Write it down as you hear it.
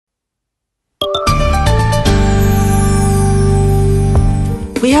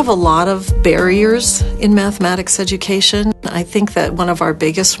We have a lot of barriers in mathematics education. I think that one of our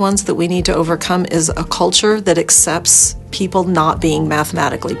biggest ones that we need to overcome is a culture that accepts people not being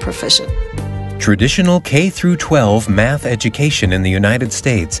mathematically proficient. Traditional K-12 math education in the United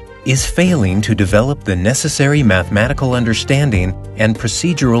States is failing to develop the necessary mathematical understanding and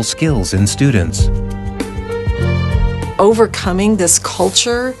procedural skills in students. Overcoming this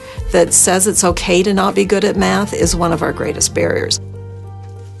culture that says it's okay to not be good at math is one of our greatest barriers.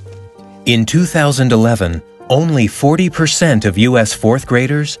 In 2011, only 40% of U.S. fourth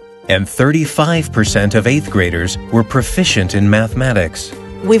graders and 35% of eighth graders were proficient in mathematics.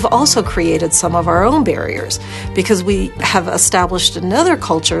 We've also created some of our own barriers because we have established another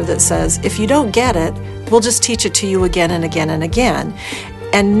culture that says if you don't get it, we'll just teach it to you again and again and again,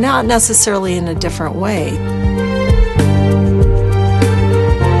 and not necessarily in a different way.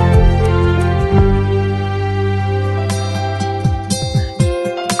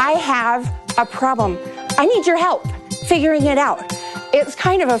 I have a problem. I need your help figuring it out. It's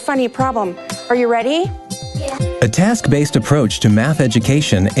kind of a funny problem. Are you ready? A task-based approach to math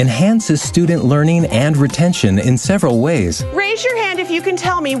education enhances student learning and retention in several ways. Raise your hand if you can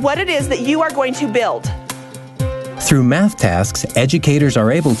tell me what it is that you are going to build. Through math tasks, educators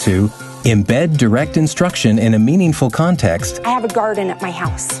are able to embed direct instruction in a meaningful context, I have a garden at my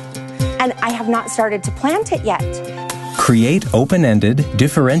house, and I have not started to plant it yet. create open-ended,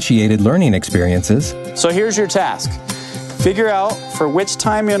 differentiated learning experiences, So here's your task. Figure out for which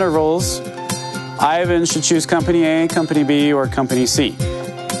time intervals Ivan should choose Company A, Company B, or Company C.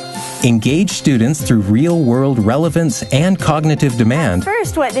 engage students through real-world relevance and cognitive demand,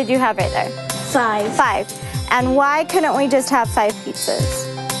 First, what did you have right there? 5. 5. And why couldn't we just have 5 pizzas?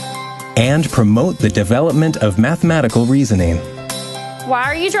 and promote the development of mathematical reasoning. Why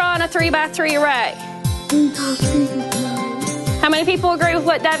are you drawing a 3x3 array? How many people agree with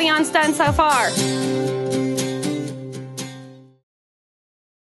what Davion's done so far?